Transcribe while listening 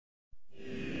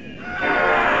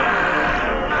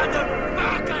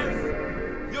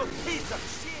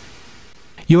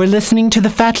You're listening to The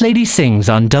Fat Lady Sings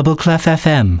on Double Clef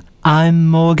FM. I'm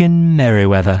Morgan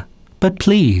Merriweather, but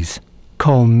please,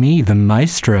 call me the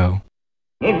maestro.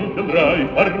 Non ti andrai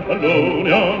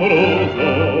farfallone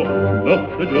amoroso,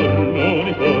 notte e giorno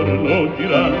di torno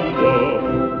girando,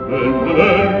 belle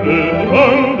belle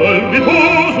turbando il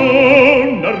riposo,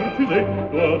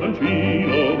 narcisetto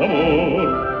adancino d'amor.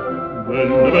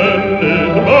 Belle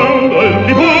belle turbando il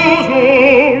riposo,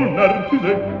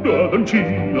 narcisetto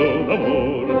adancino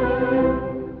d'amor.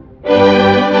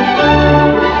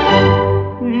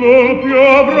 Non ti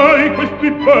avrai questi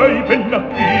bei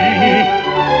pennacchini,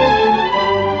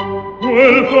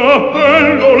 quel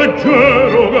cappello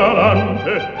leggero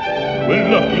galante,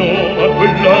 quella fioma,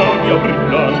 quell'aria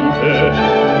brillante,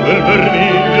 quel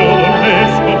vermiglio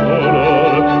donnesco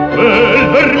color, quel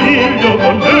vermiglio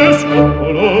donnesco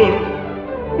color.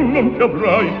 Non ti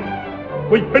avrai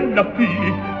quei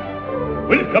pennacchini,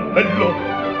 quel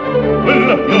cappello,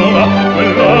 quella fioma,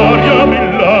 quell'aria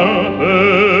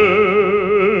brillante.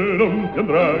 Non ti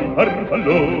andrai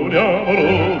farfallone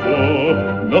amoroso,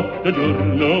 notte e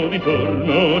giorno di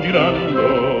torno girando,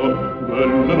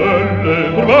 belle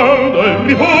belle turbando il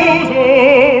riposo,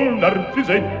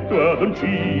 narcisetto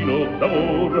adancino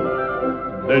d'amor.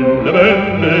 Belle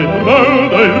belle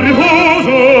turbando il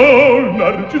riposo,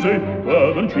 narcisetto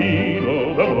adancino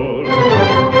d'amor.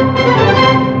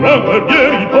 Tra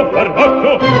guerrieri tuo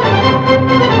farmacco,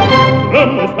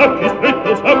 ramo stacchi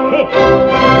stretto sacco,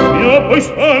 sia poi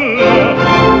spalla,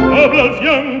 abla al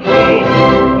fianco,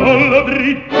 alla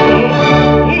dritta,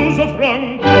 uso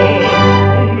franco,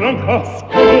 un gran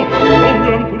casco, un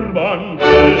gran turbante,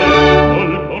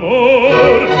 molto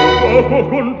onor, poco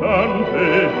contante,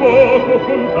 poco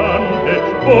contante,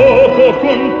 poco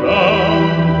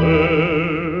contante.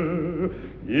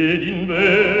 Ed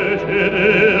invece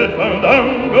del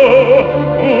fandango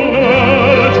una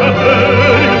marcia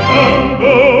per il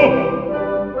fango,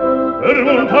 per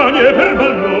montagne e per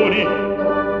valloni,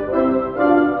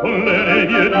 con le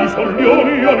nevie di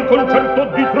soglioni, al concerto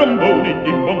di tromboni,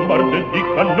 di bombarde e di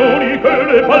cannoni, che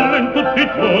le palle in tutti i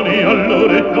toni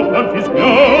all'orecchio fan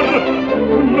fischiar.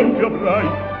 Non ti avrai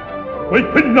quei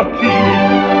pennacchini,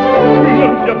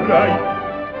 non ti avrai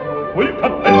quel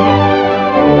cappello,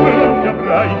 non ti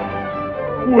avrai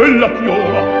quella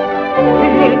fiora,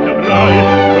 non ti avrai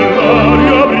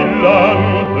quell'aria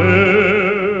brillante,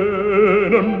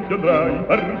 non ti avrai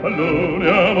farfallone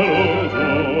amoroso,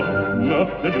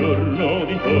 notte e giorno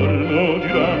di torno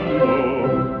girando,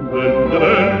 belle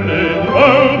belle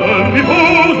turbando il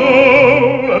riposo,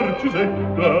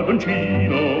 narcisetto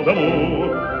adancino d'amor.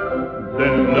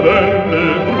 Belle belle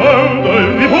turbando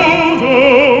il riposo,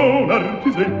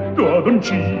 narcisetto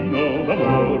adancino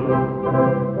d'amor.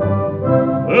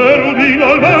 Erudino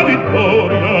alla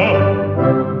vittoria,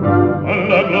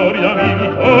 alla gloria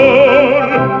militar,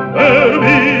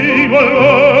 erudino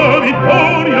alla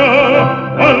vittoria,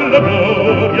 alla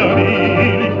gloria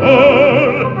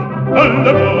militar,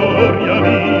 alla gloria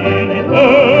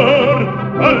militar,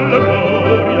 alla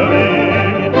gloria militar.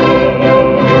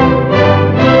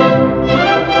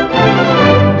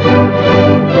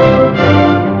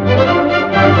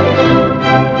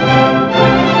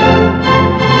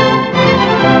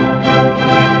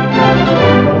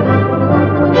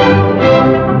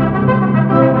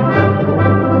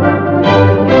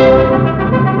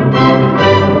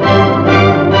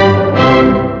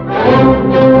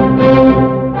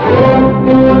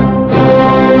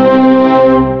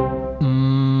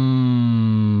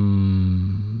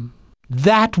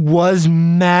 That was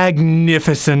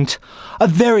magnificent. A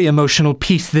very emotional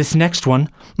piece, this next one.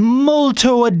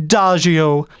 Molto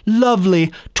adagio.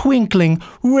 Lovely, twinkling,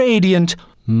 radiant,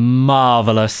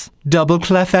 marvelous. Double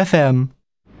Clef FM.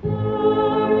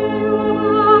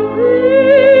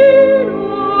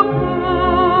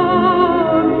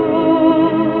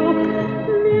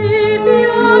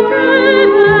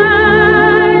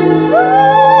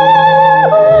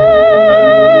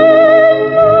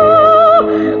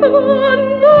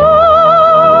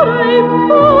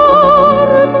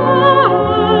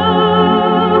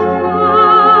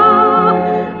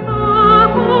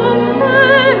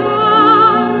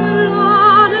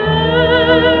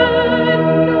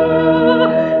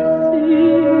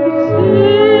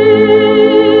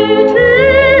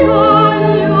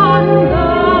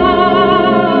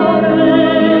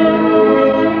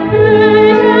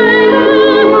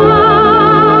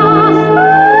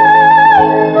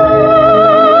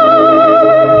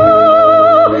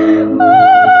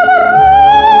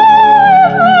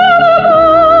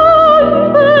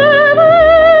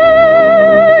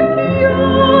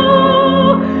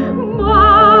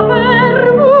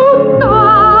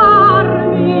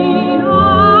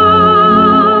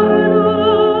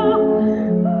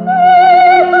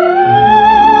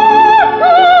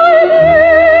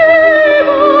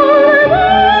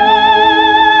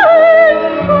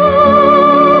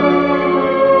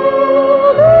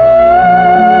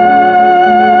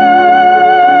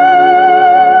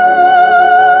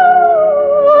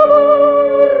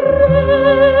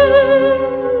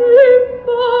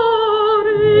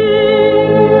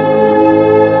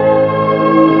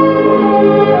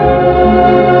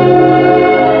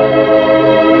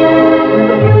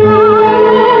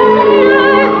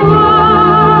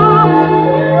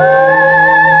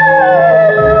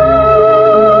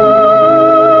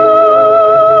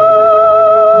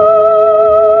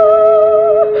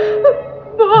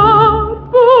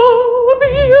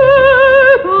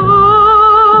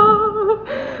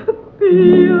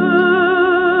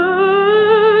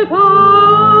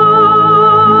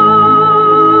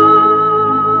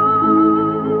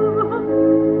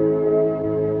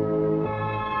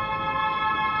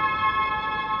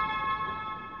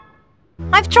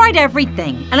 tried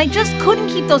everything, and I just couldn't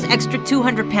keep those extra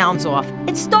 200 pounds off.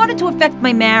 It started to affect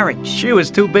my marriage. She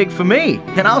was too big for me,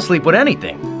 and I'll sleep with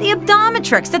anything. The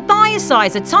Abdometrix, the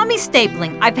thiazides, tummy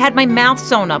stapling. I've had my mouth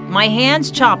sewn up, my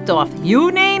hands chopped off.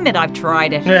 You name it, I've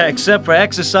tried it. Yeah, except for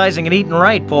exercising and eating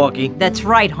right, Porky. That's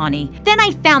right, honey. Then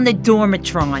I found the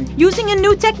Dormatron. Using a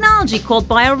new technology called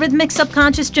biorhythmic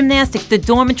subconscious gymnastics, the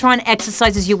Dormatron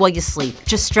exercises you while you sleep.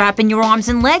 Just strap in your arms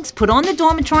and legs, put on the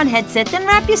Dormatron headset, then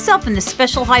wrap yourself in the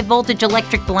special high-voltage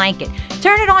electric blanket.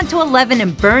 Turn it on to 11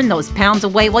 and burn those pounds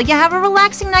away while you have a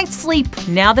relaxing night's sleep.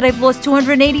 Now that I've lost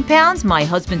 280 pounds, my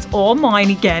husband's all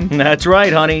mine again. That's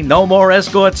right, honey. No more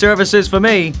escort services for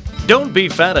me. Don't be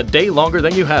fat a day longer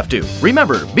than you have to.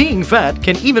 Remember, being fat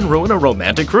can even ruin a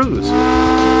romantic cruise.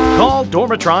 Call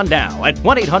Dormatron now at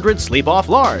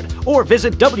 1-800-SLEEP-OFF-LARD or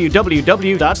visit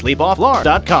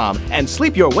www.sleepofflard.com and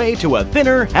sleep your way to a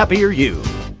thinner, happier you.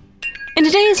 In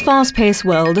today's fast-paced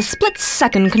world, a split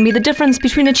second can be the difference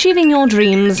between achieving your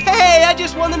dreams Hey, I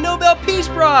just won the Nobel Peace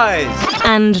Prize!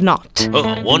 and not.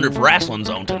 Oh, wonder if wrestling's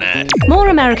on tonight. More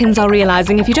Americans are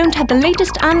realizing if you don't have the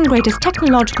latest and greatest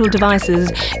technological devices,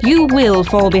 you will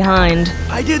fall behind.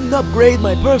 I didn't upgrade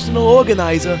my personal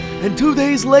organizer, and 2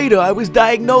 days later I was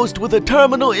diagnosed with a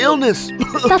terminal illness.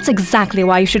 That's exactly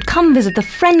why you should come visit the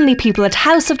friendly people at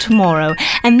House of Tomorrow,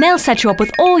 and they'll set you up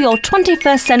with all your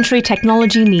 21st century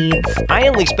technology needs. I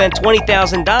only spent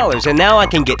 $20,000 and now I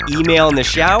can get email in the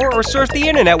shower or surf the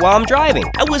internet while I'm driving.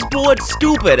 I was bored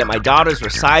stupid at my daughter's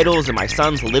recitals and my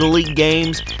son's Little League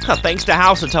games. Thanks to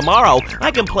House of Tomorrow, I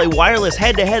can play wireless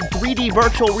head-to-head 3D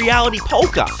virtual reality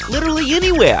poker, literally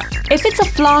anywhere. If it's a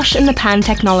flash-in-the-pan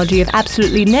technology of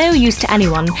absolutely no use to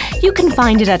anyone, you can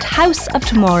find it at House of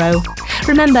Tomorrow.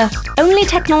 Remember, only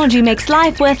technology makes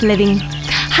life worth living.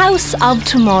 House of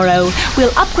Tomorrow.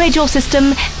 We'll upgrade your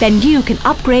system, then you can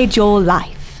upgrade your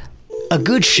life. A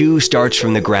good shoe starts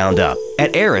from the ground up.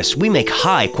 At Eris, we make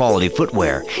high-quality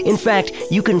footwear. In fact,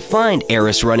 you can find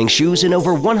Eris running shoes in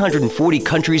over 140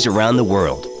 countries around the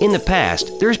world. In the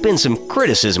past, there's been some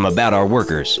criticism about our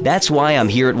workers. That's why I'm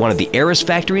here at one of the Eris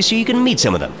factories so you can meet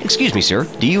some of them. Excuse me, sir.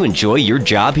 Do you enjoy your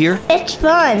job here? It's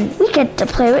fun. We get to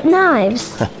play with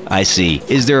knives. I see.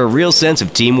 Is there a real sense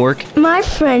of teamwork? My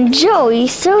friend Joey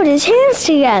sewed his hands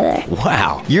together.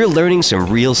 Wow, you're learning some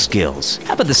real skills.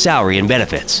 How about the salary and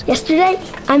benefits? Yesterday,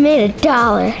 I made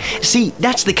 $1. See,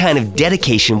 that's the kind of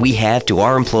dedication we have to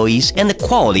our employees and the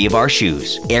quality of our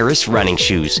shoes. Eris running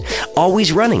shoes.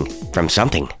 Always running from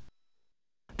something.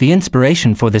 The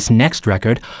inspiration for this next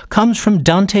record comes from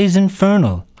Dante's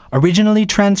Infernal, originally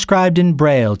transcribed in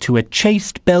Braille to a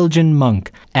chaste Belgian monk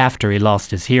after he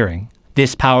lost his hearing.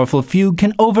 This powerful fugue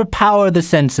can overpower the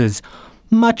senses,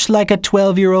 much like a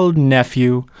 12-year-old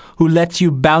nephew who lets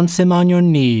you bounce him on your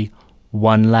knee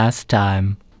one last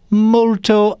time.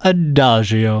 Molto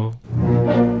adagio.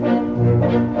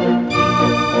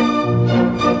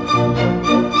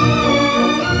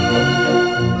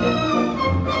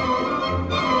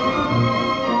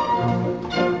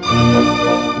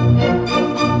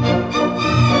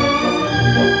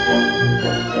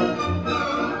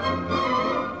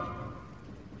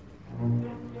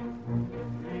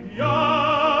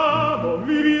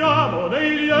 Viviamo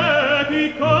nei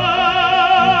lieti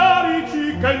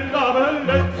carici che la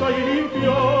bellezza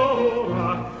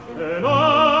infiora e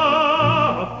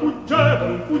là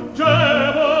fuggevol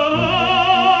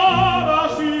ora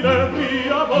si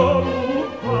devia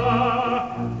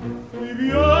voluta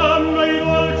viviamo nei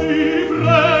dolci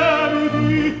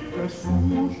fremiti che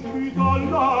suscita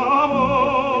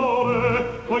l'amore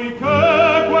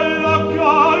poiché quella che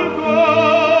al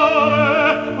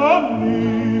cuore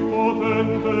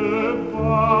onnipotente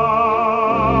va.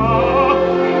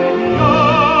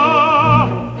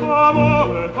 Viviamo,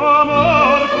 amore,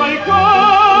 amor, tra i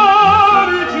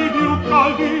carici più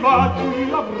caldi baci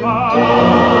avrà.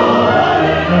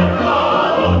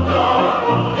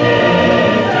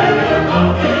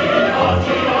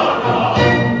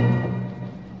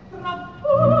 Tra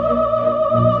poi,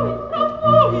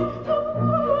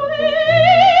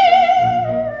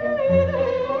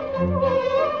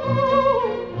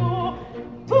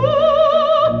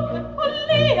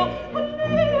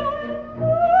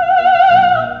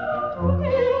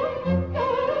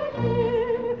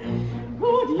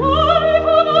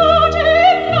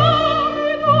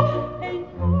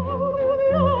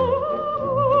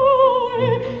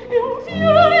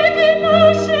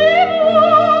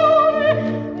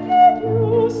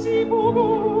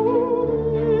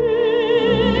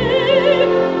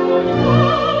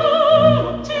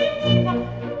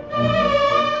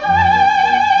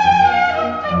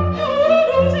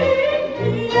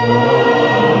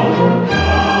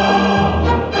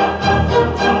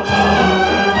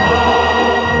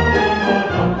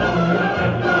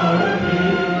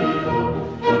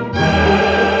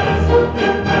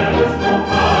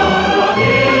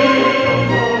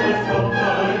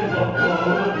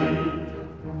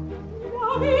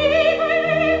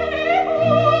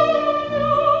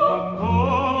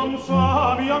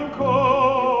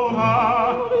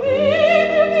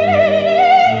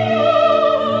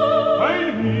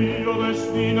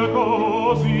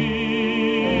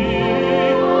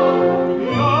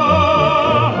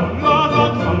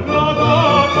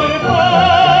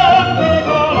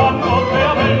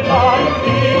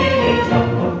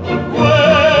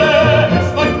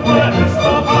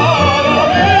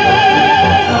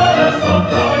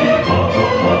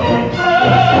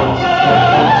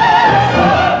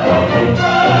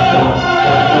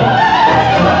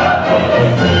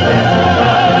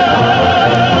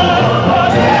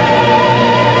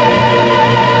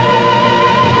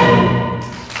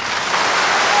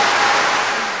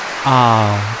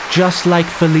 Ah, just like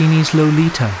Fellini's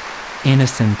Lolita,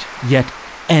 innocent yet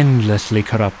endlessly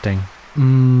corrupting.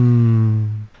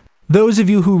 Those of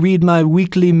you who read my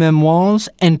weekly memoirs,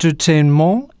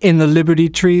 Entertainment, in the Liberty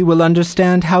Tree will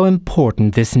understand how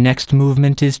important this next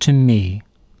movement is to me,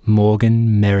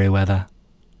 Morgan Merriweather,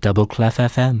 Double Clef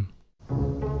FM.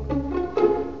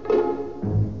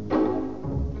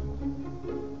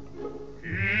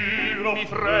 Mi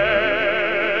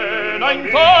frena in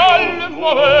tal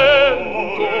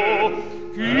momento,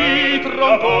 chi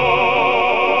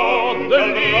trancò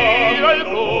del mio il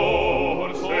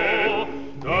corso,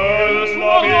 del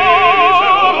suo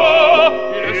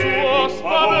amore, il suo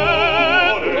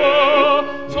spavento,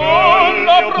 son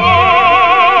la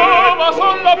prova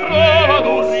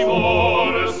d'un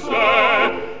rimorso,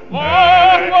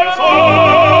 ma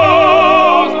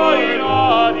qualcosa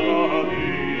inadita,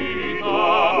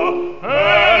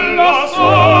 ella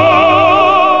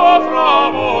soffra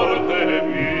morte e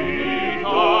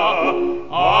vita,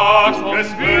 a suo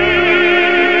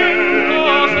spirito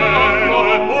santo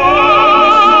e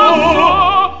buono,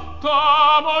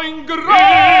 t'amo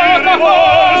ingrata,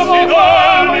 t'amo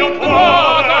ingrata,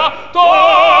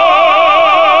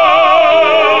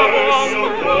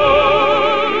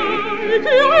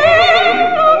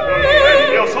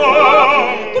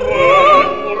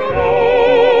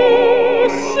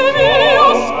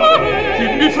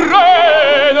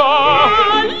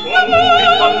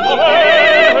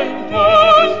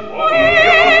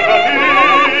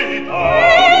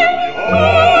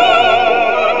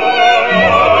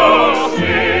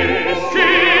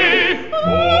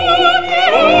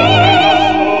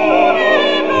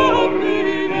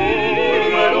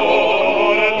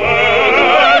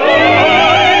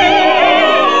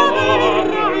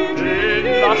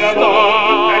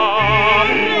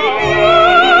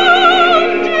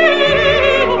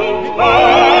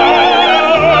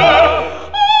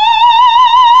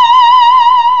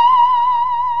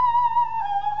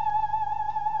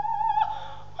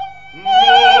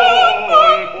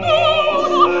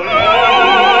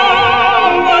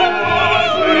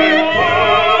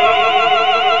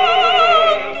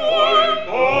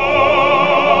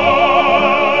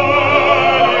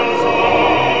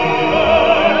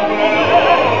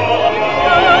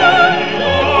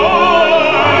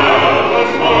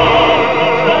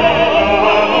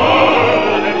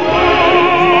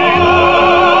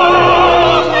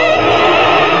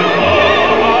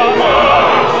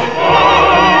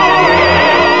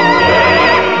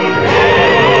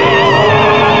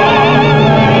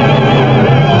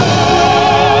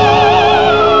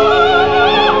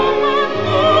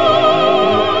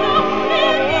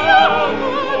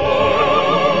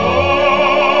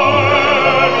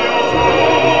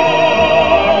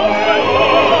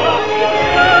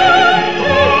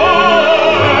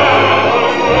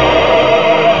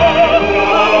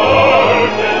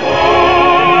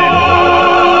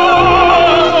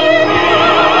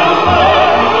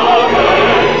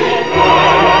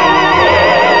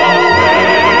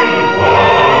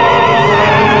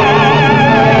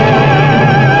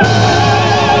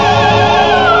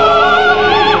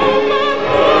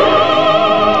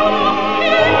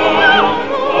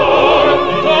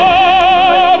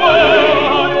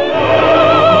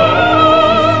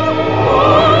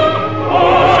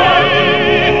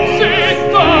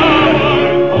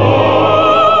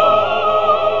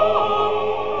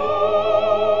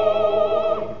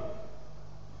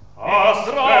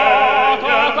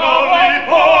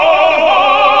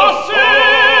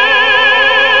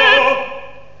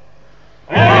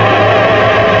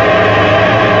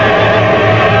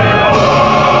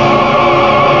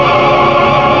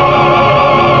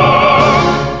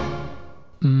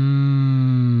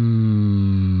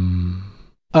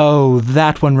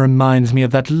 That one reminds me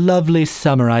of that lovely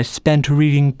summer I spent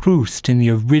reading Proust in the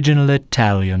original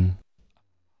Italian.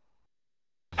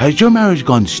 Has your marriage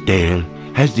gone stale?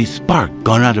 Has the spark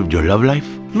gone out of your love life?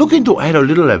 Looking to add a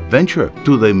little adventure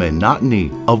to the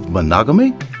monotony of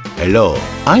monogamy? Hello,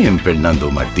 I am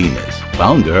Fernando Martinez,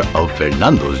 founder of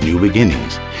Fernando's New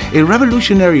Beginnings, a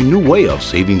revolutionary new way of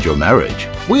saving your marriage.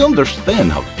 We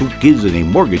understand how 2 kids and a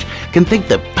mortgage can take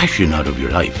the passion out of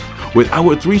your life. With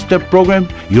our 3-step program,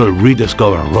 you'll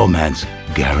rediscover romance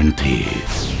guaranteed.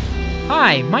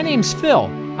 Hi, my name's Phil.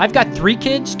 I've got 3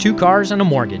 kids, 2 cars, and a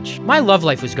mortgage. My love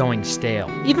life was going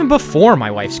stale, even before my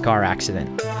wife's car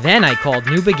accident. Then I called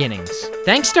New Beginnings.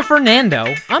 Thanks to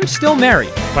Fernando, I'm still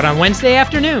married. But on Wednesday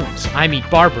afternoons, I meet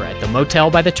Barbara at the motel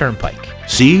by the turnpike.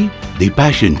 See? The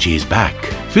passion is back.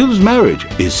 Phil's marriage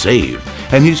is saved,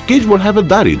 and his kids will have a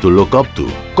daddy to look up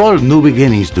to. Call New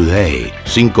Beginnings today.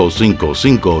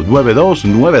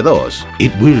 555-9292.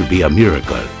 It will be a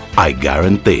miracle. I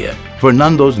guarantee it.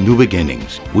 Fernando's New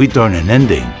Beginnings. We turn an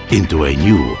ending into a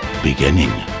new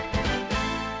beginning.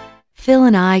 Phil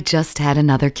and I just had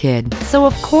another kid, so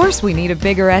of course we need a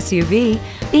bigger SUV.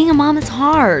 Being a mom is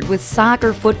hard with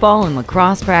soccer, football, and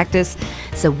lacrosse practice,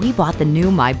 so we bought the new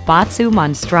Maibatsu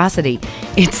Monstrosity.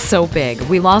 It's so big,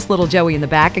 we lost little Joey in the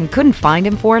back and couldn't find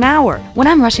him for an hour. When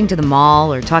I'm rushing to the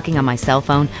mall or talking on my cell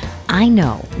phone, I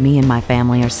know me and my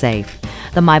family are safe.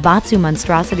 The Maibatsu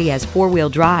Monstrosity has four-wheel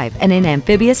drive, and in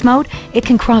amphibious mode, it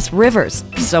can cross rivers.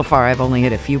 So far, I've only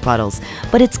hit a few puddles,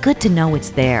 but it's good to know it's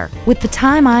there. With the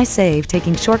time I save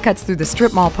taking shortcuts through the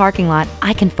strip mall parking lot,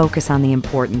 I can focus on the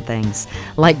important things,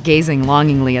 like gazing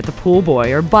longingly at the pool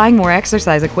boy or buying more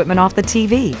exercise equipment off the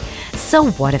TV.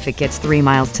 So what if it gets 3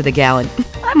 miles to the gallon?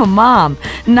 I'm a mom,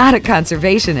 not a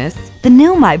conservationist. The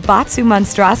new Maibatsu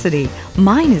Monstrosity.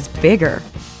 Mine is bigger.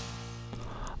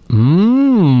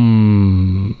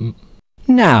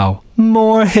 Now,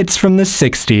 more hits from the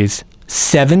 60s.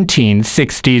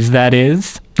 1760s, that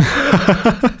is.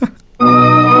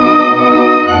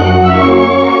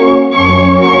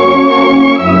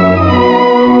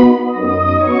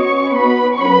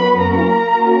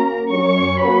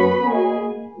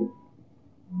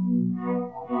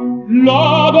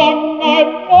 La donna è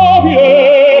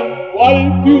mobile,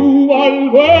 qual più al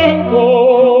vento,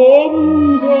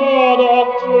 muta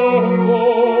d'accento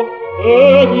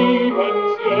e di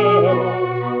pensiero.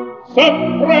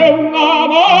 Sempre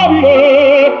un'amabile,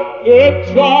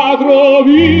 leggiadro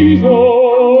viso,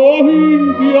 in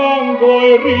bianco e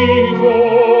riso,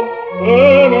 e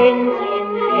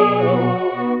menzognero.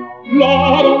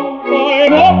 La donna è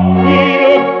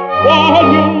mobile, qual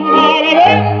più al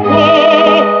vento,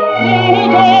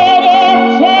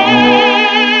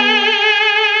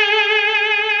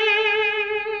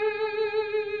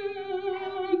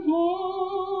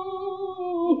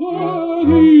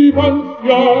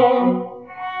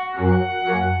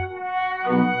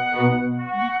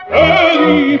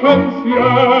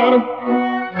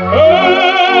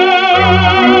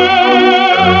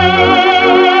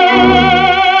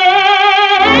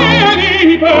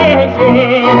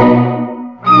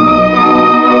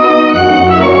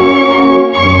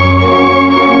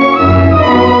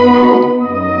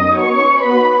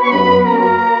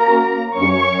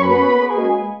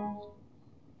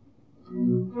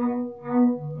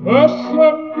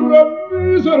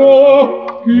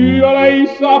 chi a lei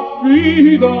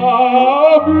s'affida,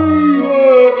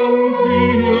 vive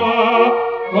confida,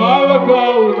 al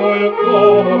cauto il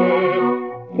cuore,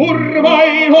 pur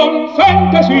mai non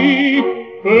sentesi,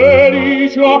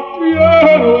 felice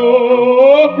appieno,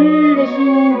 chi lo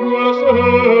suo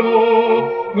seno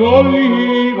non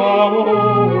gli va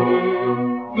amore.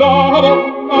 La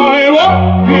donna è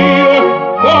mobile,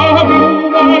 la più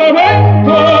al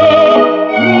vento,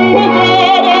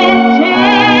 muta d'accento,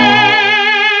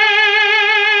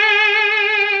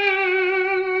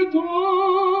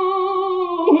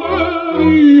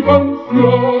 di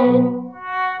pensiero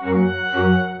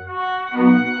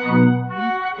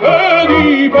e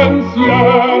di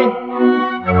pensiero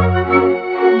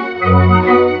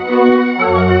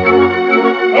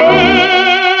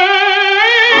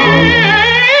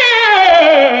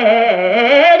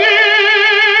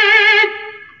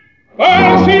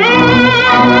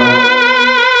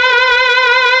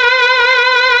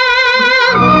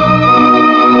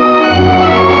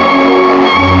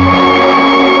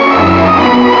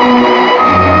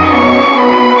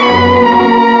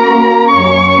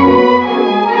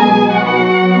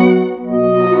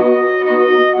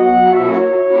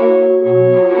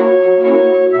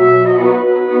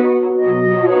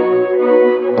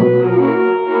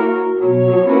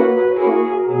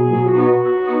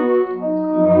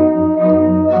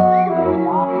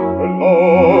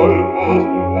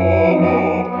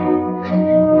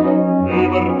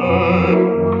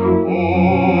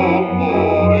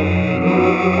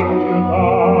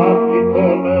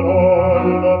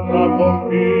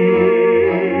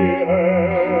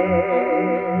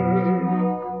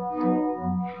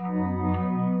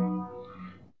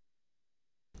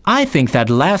I think that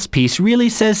last piece really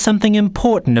says something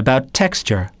important about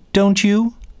texture, don't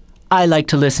you? I like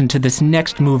to listen to this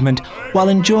next movement while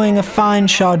enjoying a fine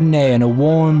Chardonnay and a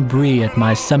warm brie at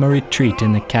my summer retreat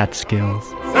in the Catskills.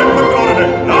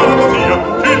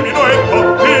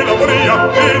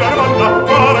 Senza